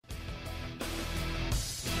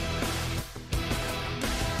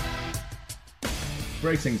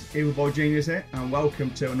Greetings, Evil Boy Genius here, and welcome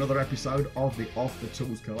to another episode of the Off the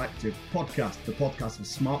Tools Collective podcast, the podcast of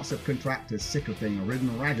smart subcontractors sick of being ridden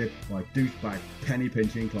and ragged by douchebag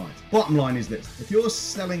penny-pinching clients. Bottom line is this: if you're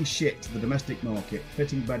selling shit to the domestic market,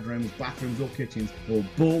 fitting bedrooms, bathrooms or kitchens, or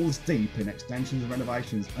balls deep in extensions and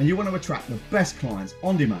renovations, and you want to attract the best clients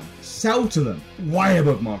on demand, sell to them way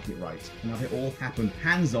above market rate, and have it all happen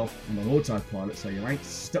hands off and on autopilot so you ain't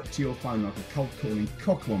stuck to your phone like a cold calling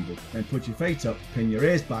cockwomble, then put your feet up, pin your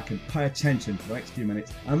ears back and pay attention for the next few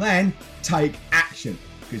minutes, and then take action,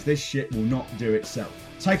 because this shit will not do itself.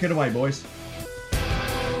 Take it away, boys.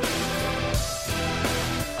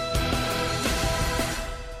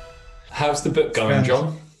 How's the book going,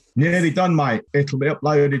 John? Nearly done, mate. It'll be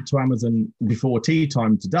uploaded to Amazon before tea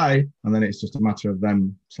time today, and then it's just a matter of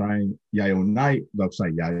them saying yay or nay. They'll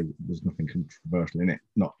say yay, there's nothing controversial in it,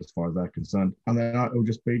 not as far as they're concerned, and then it'll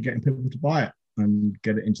just be getting people to buy it and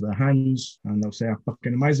get it into their hands, and they'll see how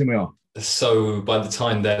fucking amazing we are. So by the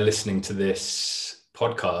time they're listening to this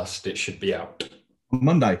podcast, it should be out. On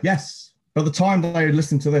Monday, yes. By the time they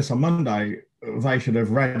listen to this on Monday, they should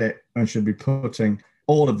have read it and should be putting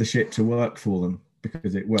all of the shit to work for them,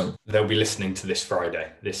 because it will. They'll be listening to this Friday.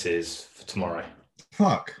 This is for tomorrow.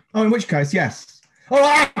 Fuck. Oh, in which case, yes. Oh,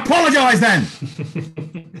 I apologise then!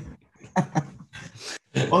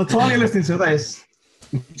 By the time you're listening to this,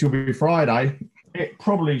 which will be Friday, it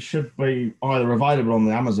probably should be either available on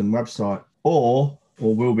the Amazon website or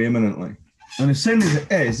will be imminently. And as soon as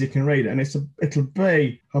it is, you can read it, and it'll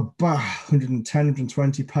be about 110,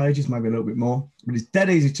 120 pages, maybe a little bit more. But it's dead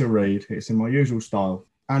easy to read. It's in my usual style,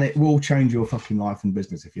 and it will change your fucking life and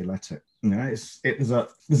business if you let it. You know,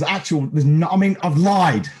 I've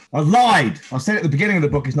lied. I said at the beginning of the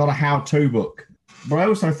book, it's not a how-to book. But I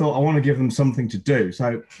also thought I want to give them something to do.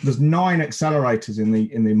 So there's 9 accelerators in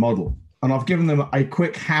the model, and I've given them a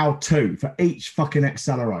quick how-to for each fucking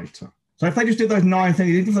accelerator. So if they just do those 9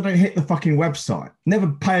 things, even if they don't hit the fucking website, never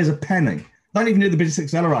pay us a penny, don't even do the business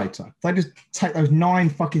accelerator, if they just take those 9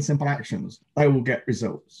 fucking simple actions, they will get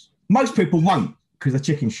results. Most people won't, because they're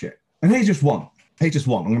chicken shit. And here's just one. I'm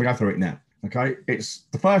going to go through it now. Okay, it's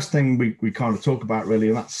the first thing we kind of talk about, really,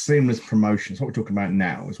 and that's seamless promotion. It's what we're talking about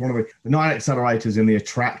now. It's one of the 9 accelerators in the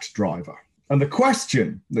Attract driver. And the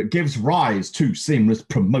question that gives rise to seamless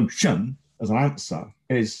promotion as an answer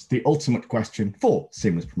is the ultimate question for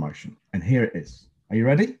seamless promotion. And here it is. Are you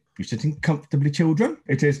ready? You're sitting comfortably, children.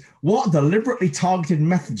 It is, what deliberately targeted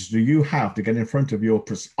methods do you have to get in front of your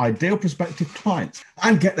ideal prospective clients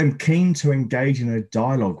and get them keen to engage in a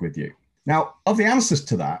dialogue with you? Now, of the answers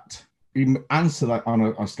to that, you answer that on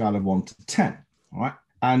a scale of 1 to 10, all right?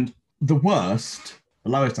 And the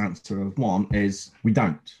lowest answer of 1 is we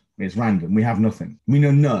don't. It's random. We have nothing. We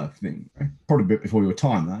know nothing. Probably a bit before your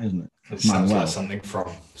time, that, isn't it? It sounds like something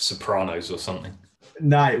from Sopranos or something.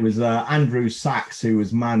 No, it was Andrew Sachs, who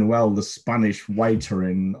was Manuel, the Spanish waiter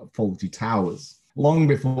in Fawlty Towers, long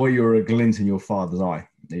before you were a glint in your father's eye,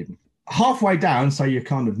 even. Halfway down, so you're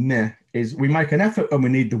kind of near, is we make an effort when we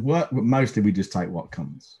need the work, but mostly we just take what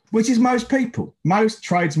comes, which is most people. Most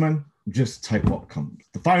tradesmen just take what comes.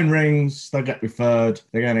 The phone rings, they get referred,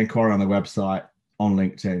 they get an inquiry on the website, on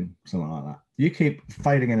LinkedIn, something like that. You keep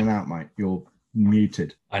fading in and out, mate. You're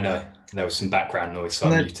muted. I know. There was some background noise, so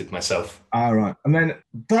I muted myself. All right. And then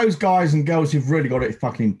those guys and girls who've really got it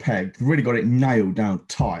fucking pegged, really got it nailed down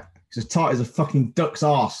tight. It's as tight as a fucking duck's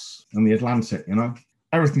arse in the Atlantic, you know?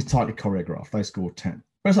 Everything's tightly choreographed. They score 10.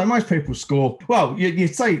 But so most people score, well,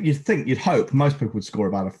 you'd hope most people would score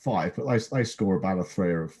about a 5, but they score about a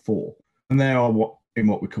 3 or a 4. And they are in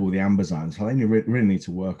what we call the amber zone. So they really need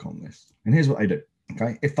to work on this. And here's what they do.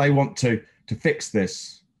 Okay. If they want to fix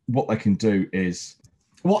this, what they can do is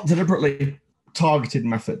what deliberately targeted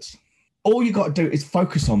methods. All you got to do is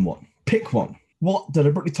focus on one. Pick one. What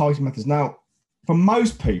deliberately targeted methods? Now, for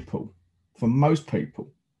most people,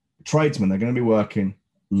 tradesmen, they're going to be working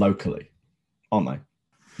locally, aren't they?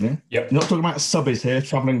 Yeah. Yep. We're not talking about subbies here,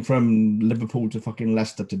 traveling from Liverpool to fucking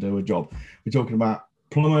Leicester to do a job. We're talking about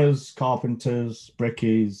plumbers, carpenters,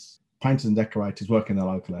 brickies, painters and decorators working in the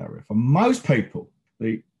local area. For most people,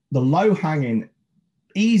 the low-hanging,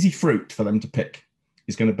 easy fruit for them to pick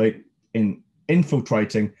is going to be in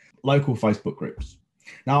infiltrating local Facebook groups.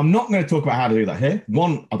 Now, I'm not going to talk about how to do that here.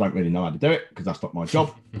 One, I don't really know how to do it because that's not my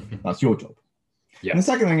job. That's your job. Yeah. And the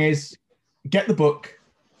second thing is get the book,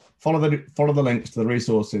 follow the links to the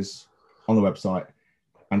resources on the website,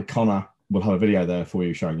 and Connor will have a video there for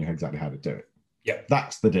you showing you exactly how to do it. Yeah.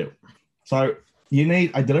 That's the deal. So you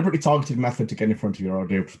need a deliberately targeted method to get in front of your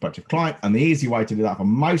ideal prospective client. And the easy way to do that for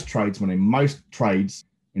most tradesmen in most trades,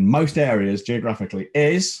 in most areas geographically,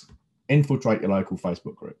 is infiltrate your local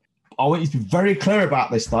Facebook group. I want you to be very clear about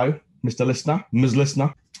this, though, Mr. Listener, Ms.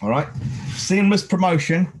 Listener. All right. Seamless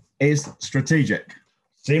promotion is strategic.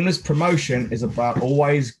 Seamless promotion is about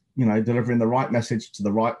always, delivering the right message to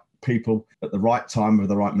the right people at the right time with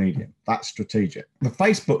the right medium. That's strategic. The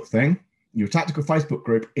Facebook thing, your tactical Facebook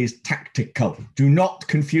group, is tactical. Do not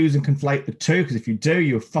confuse and conflate the two, because if you do,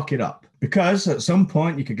 you'll fuck it up. Because at some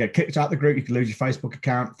point you could get kicked out of the group, you could lose your Facebook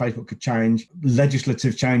account, Facebook could change,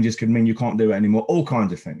 legislative changes could mean you can't do it anymore, all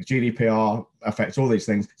kinds of things. GDPR affects all these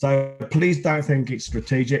things. So please don't think it's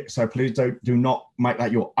strategic. So please do not make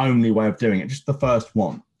that your only way of doing it. Just the first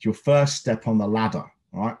one. It's your first step on the ladder,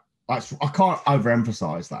 all right? I can't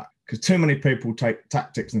overemphasize that, because too many people take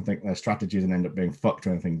tactics and think they're strategies and end up being fucked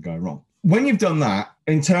or anything go wrong. When you've done that,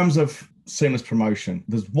 in terms of seamless promotion,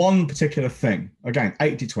 there's one particular thing, again,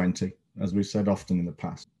 80-20, as we've said often in the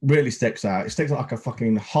past, really sticks out. It sticks out like a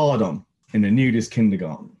fucking hard-on in a nudist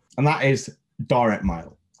kindergarten, and that is direct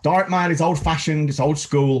mail. Direct mail is old-fashioned, it's old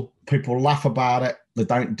school. People laugh about it. They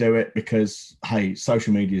don't do it because, hey,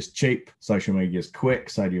 social media is cheap, social media is quick,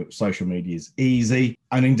 social media is easy.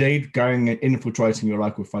 And indeed, going and infiltrating your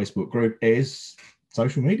local Facebook group is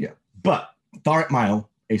social media. But direct mail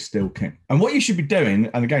is still king. And what you should be doing,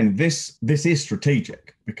 and again, this is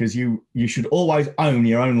strategic, because you should always own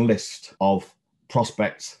your own list of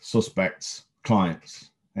prospects, suspects,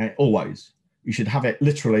 clients. Always. You should have it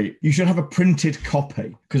literally, you should have a printed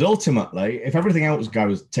copy, because ultimately, if everything else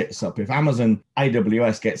goes tits up, if Amazon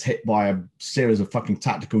AWS gets hit by a series of fucking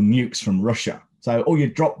tactical nukes from Russia, so all your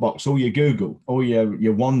Dropbox, all your Google, all your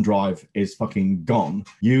OneDrive is fucking gone,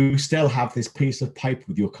 you still have this piece of paper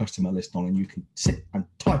with your customer list on, and you can sit and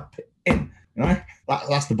type it in.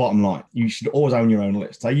 That's the bottom line. You should always own your own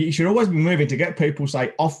list. So you should always be moving to get people,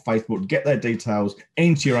 say, off Facebook, get their details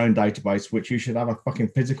into your own database, which you should have a fucking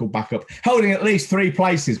physical backup, holding at least 3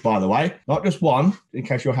 places, by the way, not just one, in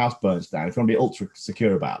case your house burns down, if you want to be ultra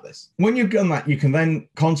secure about this. When you've done that, you can then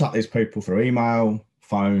contact these people through email,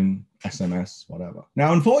 phone, SMS, whatever.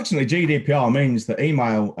 Now, unfortunately, GDPR means that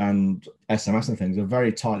email and SMS and things are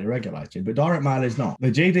very tightly regulated, but direct mail is not.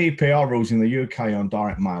 The GDPR rules in the UK on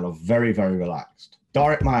direct mail are very, very relaxed.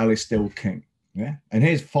 Direct mail is still king. Yeah. And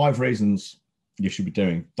here's 5 reasons you should be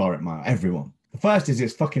doing direct mail, everyone. The first is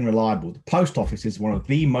it's fucking reliable. The post office is one of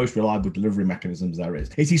the most reliable delivery mechanisms there is.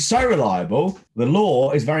 It is so reliable, the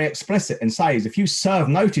law is very explicit and says if you serve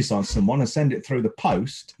notice on someone and send it through the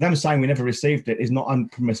post, them saying we never received it is not an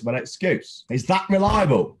unpermissible excuse. It's that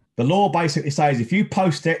reliable. The law basically says if you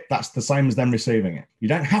post it, that's the same as them receiving it. You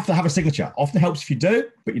don't have to have a signature. Often helps if you do,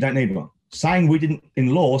 but you don't need one. Saying we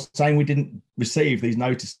didn't receive these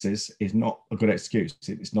notices is not a good excuse.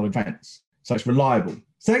 It's not events. So it's reliable.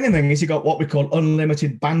 Second thing is you've got what we call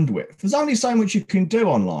unlimited bandwidth. There's only so much you can do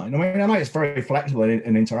online. I know it's very flexible and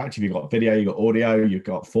interactive. You've got video, you've got audio, you've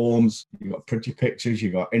got forms, you've got pretty pictures,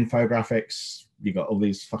 you've got infographics, you've got all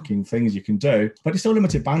these fucking things you can do, but it's still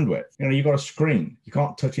limited bandwidth. You've got a screen. You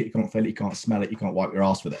can't touch it, you can't feel it, you can't smell it, you can't wipe your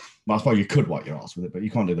ass with it. Well, I suppose you could wipe your ass with it, but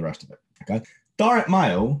you can't do the rest of it, okay? Direct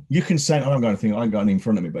mail, you can send, I don't got any in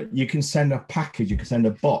front of me, but you can send a package, you can send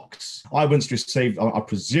a box. I once received, I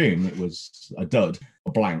presume it was a dud,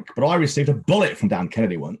 a blank, but I received a bullet from Dan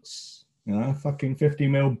Kennedy once, a fucking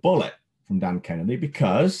 50mm bullet from Dan Kennedy,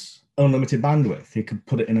 because unlimited bandwidth. You could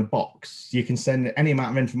put it in a box. You can send any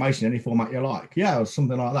amount of information, any format you like. Yeah, or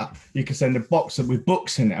something like that. You can send a box with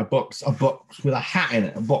books in it, a box with a hat in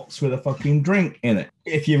it, a box with a fucking drink in it.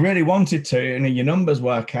 If you really wanted to, and your numbers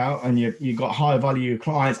work out, and you got high value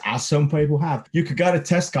clients, as some people have, you could go to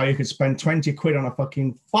Tesco, you could spend 20 quid on a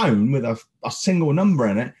fucking phone with a single number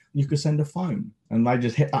in it. You could send a phone and they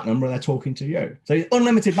just hit that number and they're talking to you. So it's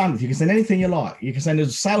unlimited bandwidth. You can send anything you like. You can send a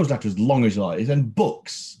sales letter as long as you like. You can send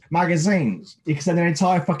books, magazines. You can send an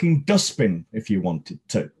entire fucking dustbin if you wanted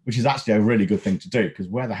to, which is actually a really good thing to do, because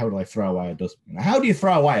where the hell do they throw away a dustbin? How do you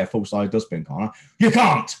throw away a full-size dustbin, Connor? You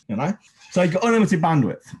can't, So you've got unlimited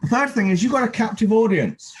bandwidth. The third thing is you've got a captive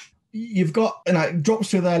audience. You've got, it drops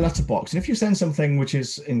through their letterbox. And if you send something which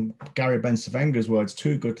is, in Gary Ben-Savenga's words,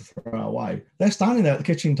 too good to throw away, they're standing there at the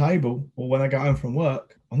kitchen table or when they go home from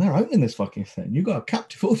work and they're opening this fucking thing. You've got a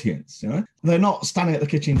captive audience, They're not standing at the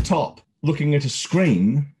kitchen top looking at a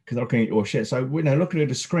screen because they're looking at your shit. So, looking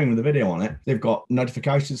at a screen with a video on it, they've got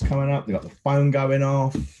notifications coming up. They've got the phone going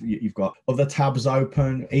off. You've got other tabs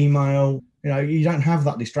open, email. You don't have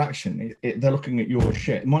that distraction. They're looking at your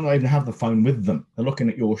shit. You might not even have the phone with them. They're looking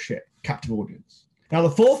at your shit. Captive audience. Now, the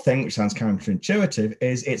fourth thing, which sounds counterintuitive,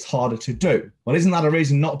 is it's harder to do. Well, isn't that a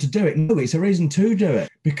reason not to do it? No, it's a reason to do it,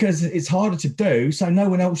 because it's harder to do, so no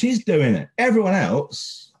one else is doing it. Everyone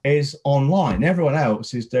else is online. Everyone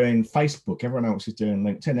else is doing Facebook. Everyone else is doing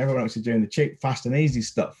LinkedIn. Everyone else is doing the cheap, fast and easy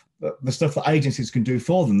stuff. The stuff that agencies can do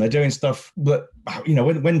for them. They're doing stuff that,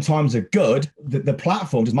 when times are good, the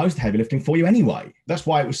platform does most heavy lifting for you anyway. That's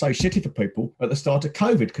why it was so shitty for people at the start of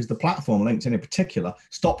COVID, because the platform, LinkedIn in particular,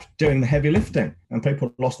 stopped doing the heavy lifting and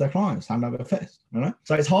people lost their clients hand over fist.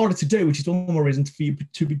 So it's harder to do, which is all the more reason for you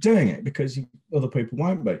to be doing it, because other people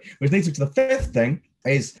won't be. Which leads me to the fifth thing,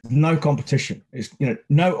 is no competition. It's,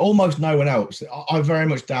 almost no one else. I very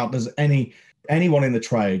much doubt there's anyone in the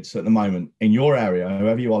trades at the moment in your area,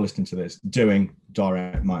 whoever you are listening to this, doing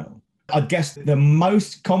direct mail. I guess the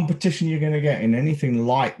most competition you're going to get in anything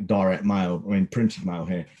like direct mail, printed mail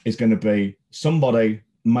here, is going to be somebody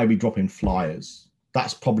maybe dropping flyers.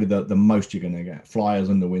 That's probably the most you're going to get. Flyers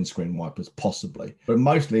and the windscreen wipers, possibly. But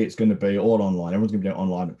mostly it's going to be all online. Everyone's going to be doing it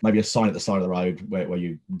online. Maybe a sign at the side of the road where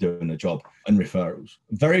you're doing a job, and referrals.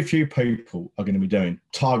 Very few people are going to be doing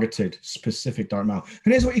targeted, specific direct mail.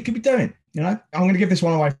 And here's what you could be doing. I'm going to give this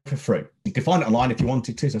one away for free. You can find it online if you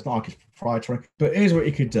wanted to, so it's not like it's proprietary. But here's what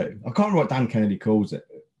you could do. I can't remember what Dan Kennedy calls it,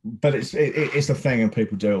 but it's a thing and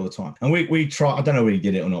people do it all the time. And we try, I don't know whether he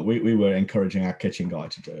did it or not. We were encouraging our kitchen guy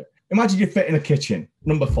to do it. Imagine you fit in a kitchen.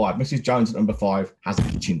 Number 5, Mrs. Jones at number 5 has a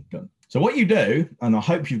kitchen done. So what you do, and I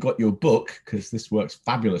hope you've got your book, because this works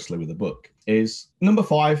fabulously with a book, is number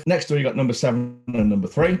 5, next door you got number 7 and number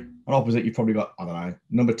 3. And opposite you've probably got,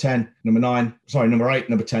 number 10, number 8,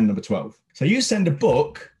 number 10, number 12. So you send a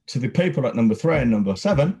book to the people at number 3 and number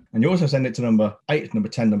 7, and you also send it to number 8, number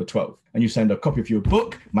 10, number 12. And you send a copy of your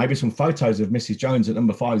book, maybe some photos of Mrs. Jones at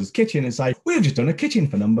number 5's kitchen, and say, we've just done a kitchen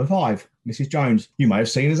for number 5. Mrs. Jones, you may have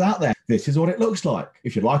seen us out there. This is what it looks like.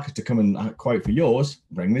 If you'd like us to come and quote for yours,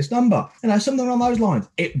 ring this number. Something along those lines.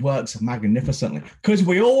 It works magnificently, because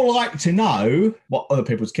we all like to know what other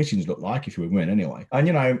people's kitchens look like, if you would win anyway. And,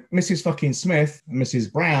 Mrs. fucking Smith,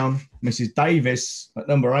 Mrs. Brown, Mrs. Davis at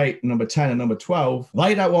number 8, number 10 and number 12,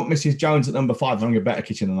 they don't want Mrs. Jones at number 5 having a better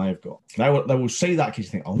kitchen than they've got. They will see that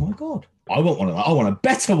kitchen and think, oh my God, I want one of that. I want a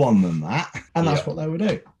better one than that. And that's what they would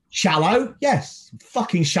do. Shallow? Yes.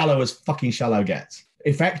 Fucking shallow as fucking shallow gets.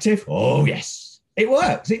 Effective? Oh, yes. It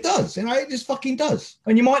works. It does. It just fucking does.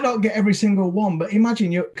 And you might not get every single one, but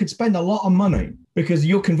imagine you could spend a lot of money, because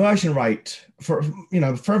your conversion rate for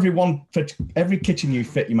every kitchen you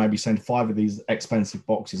fit, you maybe send 5 of these expensive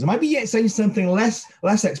boxes, and maybe you send something less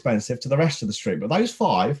expensive to the rest of the street. But those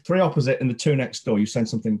 5, 3 opposite and the 2 next door, you send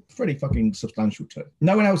something pretty fucking substantial to.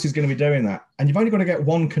 No one else is going to be doing that, and you've only got to get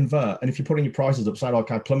one convert. And if you're putting your prices up, say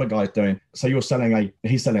like our plumber guy's doing, so he's selling a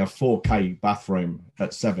 4K bathroom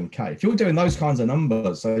at 7K. If you're doing those kinds of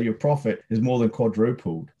numbers, so your profit is more than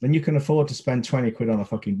quadrupled, then you can afford to spend 20 quid on a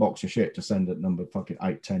fucking box of shit to send at number fucking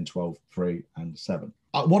 8, 10, 12, 3 and 7.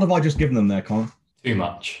 What have I just given them there, Connor? Too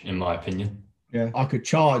much, in my opinion. Yeah, I could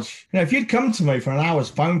charge, if you'd come to me for an hour's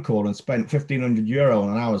phone call and spent €1,500 on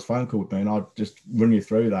an hour's phone call with me, and I'd just run you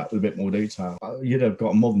through that with a bit more detail, you'd have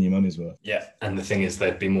got more than your money's worth. Yeah, and the thing is,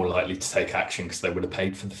 they'd be more likely to take action because they would have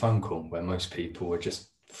paid for the phone call, where most people were just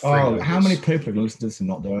freeloaders. How many people are going to listen to this and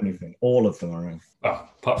not do anything? All of them are in. Oh,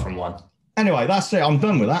 apart from one. Anyway, that's it. I'm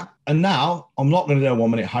done with that. And now I'm not going to do a 1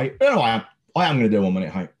 minute hate. No, I am. I am going to do a 1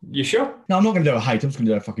 minute hate. You sure? No, I'm not going to do a hate. I'm just going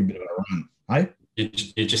to do a fucking bit of a rant. Hey?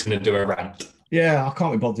 You're just going to do a rant? Yeah, I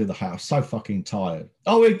can't be bothered with the hate. I'm so fucking tired.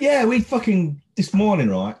 We fucking, this morning,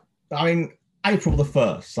 right? April the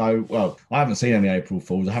 1st. So, well, I haven't seen any April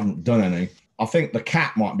Fools. I haven't done any. I think the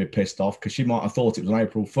cat might be pissed off because she might have thought it was an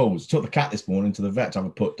April Fool's. Took the cat this morning to the vet to have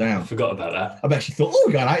her put down. I forgot about that. I bet she thought,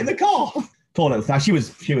 we're going out in the car. Poor little thing.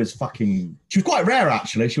 She was quite rare,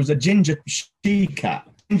 actually. She was a ginger she-cat.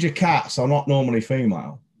 Ginger cats are not normally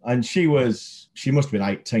female. And she must have been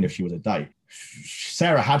 18 if she was a date.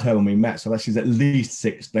 Sarah had her when we met, so she's at least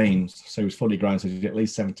 16. So she was fully grown, so she's at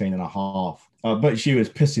least 17 and a half. But she was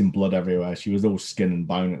pissing blood everywhere. She was all skin and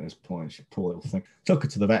bone at this point. She poor little thing. Took her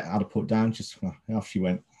to the vet, had her put down. Just off she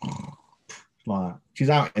went. Like that. She's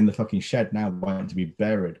out in the fucking shed now, waiting to be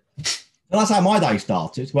buried. And that's how my day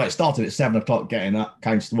started. Well, it started at 7 o'clock, getting up,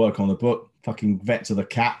 came to work on the book, fucking vet to the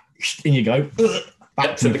cat. In you go.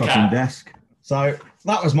 Back to the fucking desk. So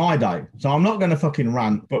that was my day. So I'm not going to fucking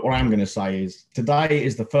rant, but what I'm going to say is today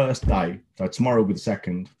is the first day. So tomorrow will be the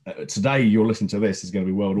second. Today you're listening to this is going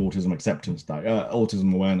to be World Autism Acceptance Day,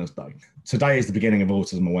 Autism Awareness Day. Today is the beginning of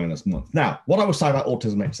Autism Awareness Month. Now, what I will say about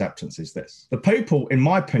autism acceptance is this. The people, in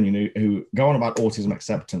my opinion, who go on about autism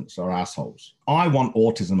acceptance are assholes. I want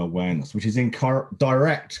autism awareness, which is in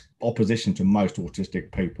direct opposition to most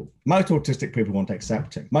autistic people. Most autistic people want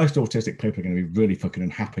accepting. Most autistic people are going to be really fucking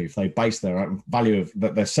unhappy if they base their value of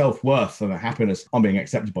their self-worth and their happiness on being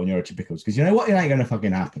accepted by neurotypicals. Because you know what? It ain't going to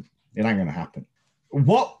fucking happen. It ain't going to happen.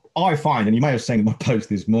 what I find, and you may have seen my post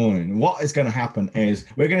this morning, what is going to happen is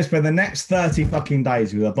we're going to spend the next 30 fucking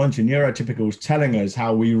days with a bunch of neurotypicals telling us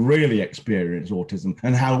how we really experience autism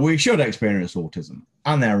and how we should experience autism.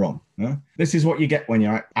 And they're wrong. This is what you get when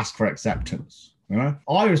you ask for acceptance.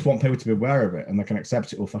 I just want people to be aware of it, and they can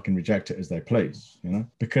accept it or fucking reject it as they please,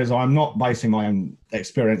 because I'm not basing my own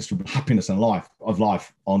experience of happiness and life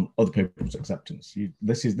on other people's acceptance.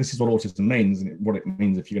 This is what autism means, and what it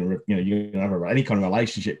means if you're gonna have any kind of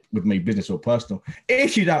relationship with me, business or personal.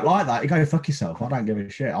 If you don't like that, you go fuck yourself. I don't give a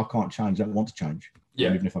shit. I can't change. I don't want to change.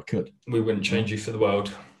 Yeah, even if I could, we wouldn't change you for the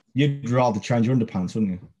world. You'd rather change your underpants,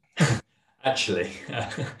 wouldn't you? Actually,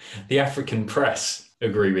 the African press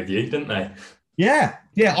agree with you, didn't they? Yeah.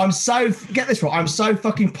 Get this right. I'm so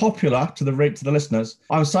fucking popular to the listeners.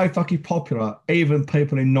 I'm so fucking popular. Even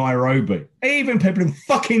people in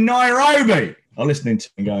fucking Nairobi are listening to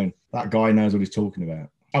me going, that guy knows what he's talking about.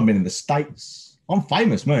 I've been in the States. I'm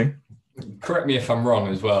famous, me. Correct me if I'm wrong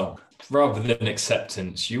as well. Rather than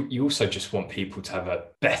acceptance, you also just want people to have a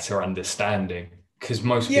better understanding, because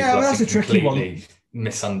most people that's a tricky one.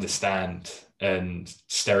 Misunderstand and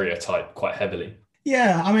stereotype quite heavily.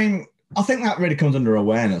 Yeah, I mean, I think that really comes under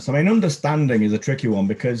awareness. I mean, understanding is a tricky one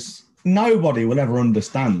because nobody will ever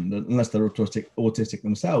understand unless they're autistic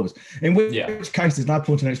themselves. In which case, there's no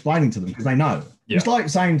point in explaining to them because they know. Yeah. It's like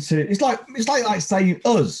saying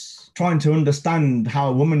us trying to understand how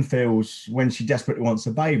a woman feels when she desperately wants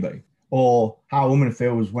a baby, or how a woman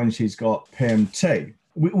feels when she's got PMT.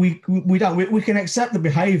 We can accept the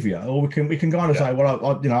behaviour, or we can kind of say, well,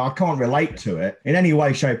 I can't relate to it in any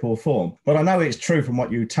way, shape, or form, but I know it's true from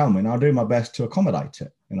what you tell me, and I'll do my best to accommodate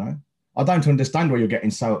it. I don't understand why you're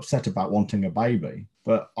getting so upset about wanting a baby,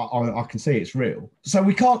 but I can see it's real. So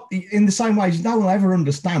we can't, in the same way, no one will ever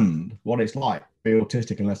understand what it's like to be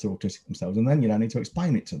autistic unless they're autistic themselves, and then you don't need to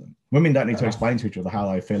explain it to them. Women don't need to explain to each other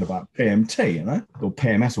how they feel about PMT, or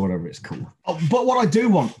PMS, or whatever it's called. But what I do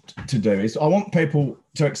want to do is I want people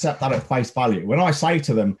to accept that at face value. When I say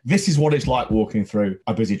to them, this is what it's like walking through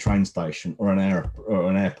a busy train station or an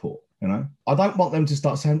airport, I don't want them to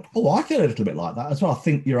start saying, oh, I feel a little bit like that as well. I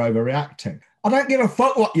think you're overreacting. I don't give a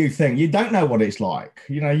fuck what you think. You don't know what it's like.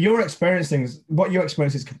 You're experiencing, what you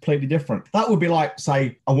experience is completely different. That would be like,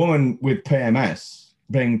 say, a woman with PMS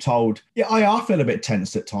being told, I feel a bit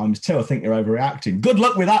tense at times too. I think you're overreacting. Good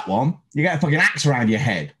luck with that one. You get a fucking axe around your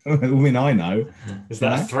head. I mean, I know. Is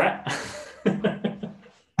that a threat?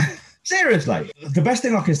 Seriously, the best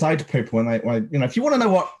thing I can say to people when if you want to know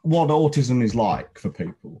what autism is like for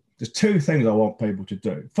people, there's two things I want people to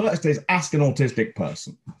do. First is ask an autistic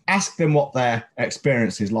person. Ask them what their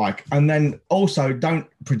experience is like. And then also don't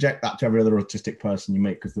project that to every other autistic person you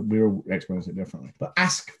meet, because we all experience it differently. But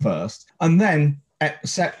ask first, and then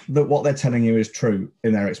accept that what they're telling you is true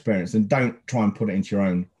in their experience, and don't try and put it into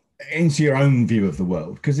your own view of the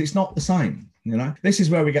world, because it's not the same. This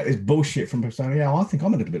is where we get this bullshit from people saying, I think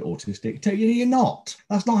I'm a little bit autistic too. You're not.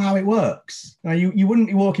 That's not how it works. You wouldn't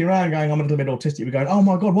be walking around going, I'm a little bit autistic. You'd be going, oh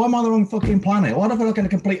my God, why am I on the wrong fucking planet? Why do I feel like I'm a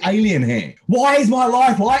complete alien here? Why is my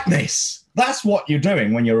life like this? That's what you're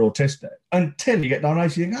doing when you're autistic. Until you get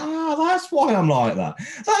diagnosed, you think, that's why I'm like that.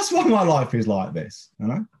 That's why my life is like this.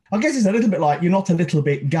 I guess it's a little bit like you're not a little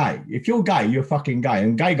bit gay. If you're gay, you're fucking gay.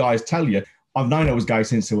 And gay guys tell you, I've known I was gay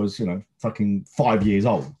since I was, fucking 5 years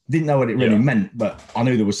old. Didn't know what it really meant, but I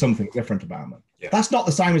knew there was something different about me. Yeah. That's not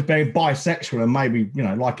the same as being bisexual and maybe,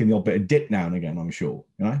 liking the odd bit of dick now and again, I'm sure.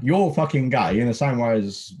 You're fucking gay in the same way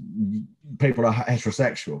as people are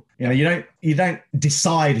heterosexual. You don't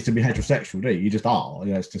decide to be heterosexual, do you? You just are.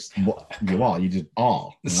 It's just what you are. You just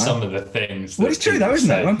are. Some of the things. Well, it's true though,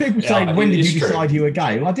 isn't it? When people say, when did you decide you were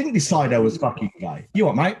gay? Well, I didn't decide I was fucking gay. You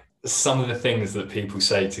what, mate? Some of the things that people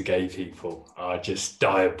say to gay people are just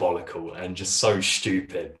diabolical and just so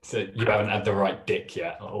stupid. That you haven't had the right dick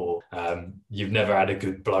yet, or you've never had a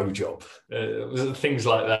good blowjob. Things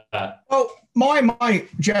like that. Well, my mate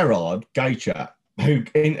Gerard, gay chap, who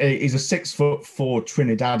is a 6'4"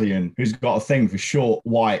 Trinidadian who's got a thing for short,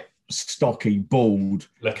 white, stocky, bald,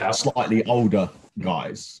 slightly older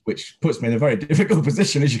guys, which puts me in a very difficult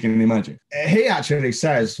position, as you can imagine. He actually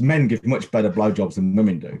says men give much better blowjobs than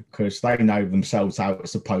women do, because they know themselves how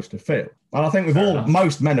it's supposed to feel. And I think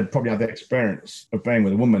most men have probably had the experience of being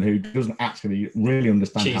with a woman who doesn't actually really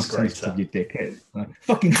understand how sensitive your dick is.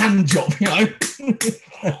 Fucking hand job,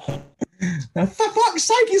 Now, for fuck's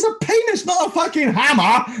sake, it's a penis, not a fucking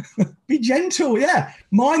hammer. Be gentle, yeah.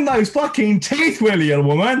 Mind those fucking teeth, will you,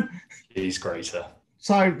 woman? Cheese grater.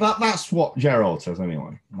 So that's what Gerald says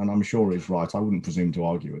anyway, and I'm sure he's right. I wouldn't presume to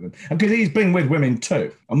argue with him, because he's been with women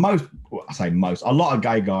too. And a lot of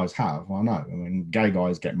gay guys have. I know. I mean, gay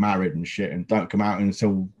guys get married and shit and don't come out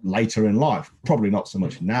until later in life. Probably not so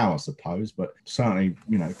much now, I suppose, but certainly,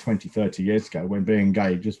 20, 30 years ago, when being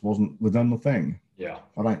gay just wasn't the done thing. Yeah.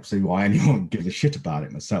 I don't see why anyone gives a shit about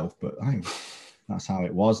it myself, but I think that's how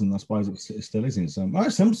it was, and I suppose it still is in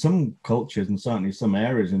some cultures, and certainly some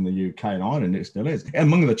areas in the UK and Ireland it still is.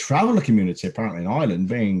 Among the traveller community, apparently in Ireland,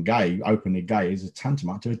 being gay, openly gay, is a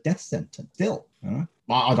tantamount to a death sentence still.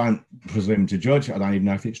 I don't presume to judge. I don't even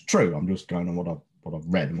know if it's true. I'm just going on what I've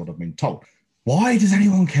read and what I've been told. Why does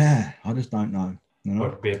anyone care? I just don't know. Well,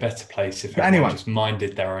 it'd be a better place if everyone just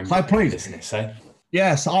minded their own business, eh?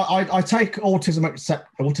 Yes, I take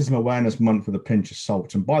Autism Awareness Month with a pinch of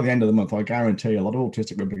salt, and by the end of the month, I guarantee a lot of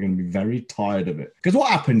autistic people are going to be very tired of it. Because what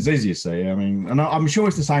happens is, you see, I mean, and I'm sure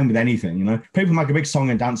it's the same with anything, people make a big song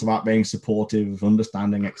and dance about being supportive,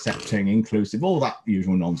 understanding, accepting, inclusive, all that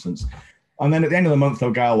usual nonsense. And then at the end of the month,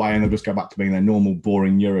 they'll go away and they'll just go back to being their normal,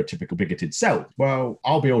 boring, neurotypical, bigoted self. Well,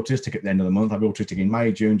 I'll be autistic at the end of the month. I'll be autistic in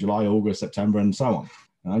May, June, July, August, September, and so on.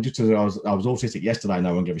 Just as I was autistic yesterday,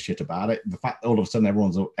 no one gave a shit about it. The fact that all of a sudden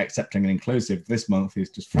everyone's accepting and inclusive this month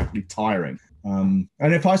is just frankly tiring. And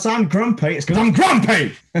if I sound grumpy, it's because I'm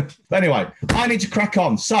grumpy. But anyway, I need to crack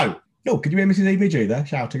on. So, could you hear Mrs. EBG there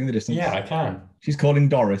shouting in the distance? Yeah, I can. She's calling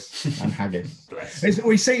Doris and Haggis.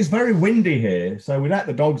 We see it's very windy here, so we let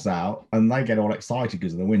the dogs out and they get all excited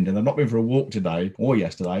because of the wind. And they've not been for a walk today or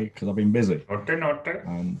yesterday because I've been busy.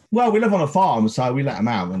 Well, we live on a farm, so we let them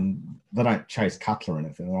out, and they don't chase cattle or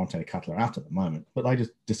anything. There aren't any cattle out at the moment, but they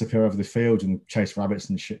just disappear over the fields and chase rabbits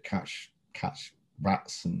and shit, catch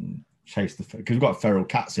rats and chase because we've got feral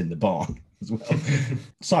cats in the barn as well.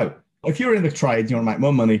 So if you're in the trade, you want to make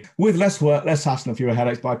more money with less work, less hassle, and fewer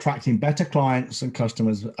headaches by attracting better clients and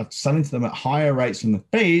customers, selling to them at higher rates than the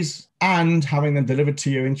fees, and having them delivered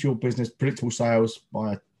to you into your business, predictable sales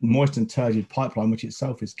by a moist and turgid pipeline, which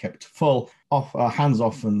itself is kept full, hands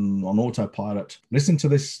off and on autopilot. Listen to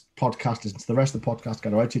this podcast, listen to the rest of the podcast, go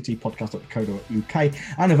to ottpodcast.co.uk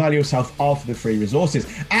and avail yourself of the free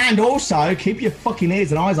resources. And also keep your fucking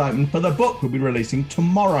ears and eyes open for the book we'll be releasing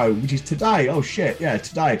tomorrow, which is today. Oh shit, yeah,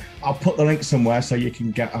 today. I'll put the link somewhere so you can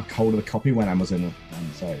get a hold of the copy when Amazon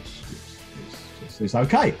says it's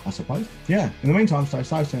okay, I suppose. Yeah. In the meantime, stay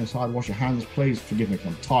safe, stay inside, wash your hands. Please forgive me if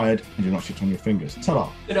I'm tired, and do not shit on your fingers.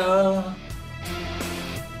 Ta-da. Ta-da.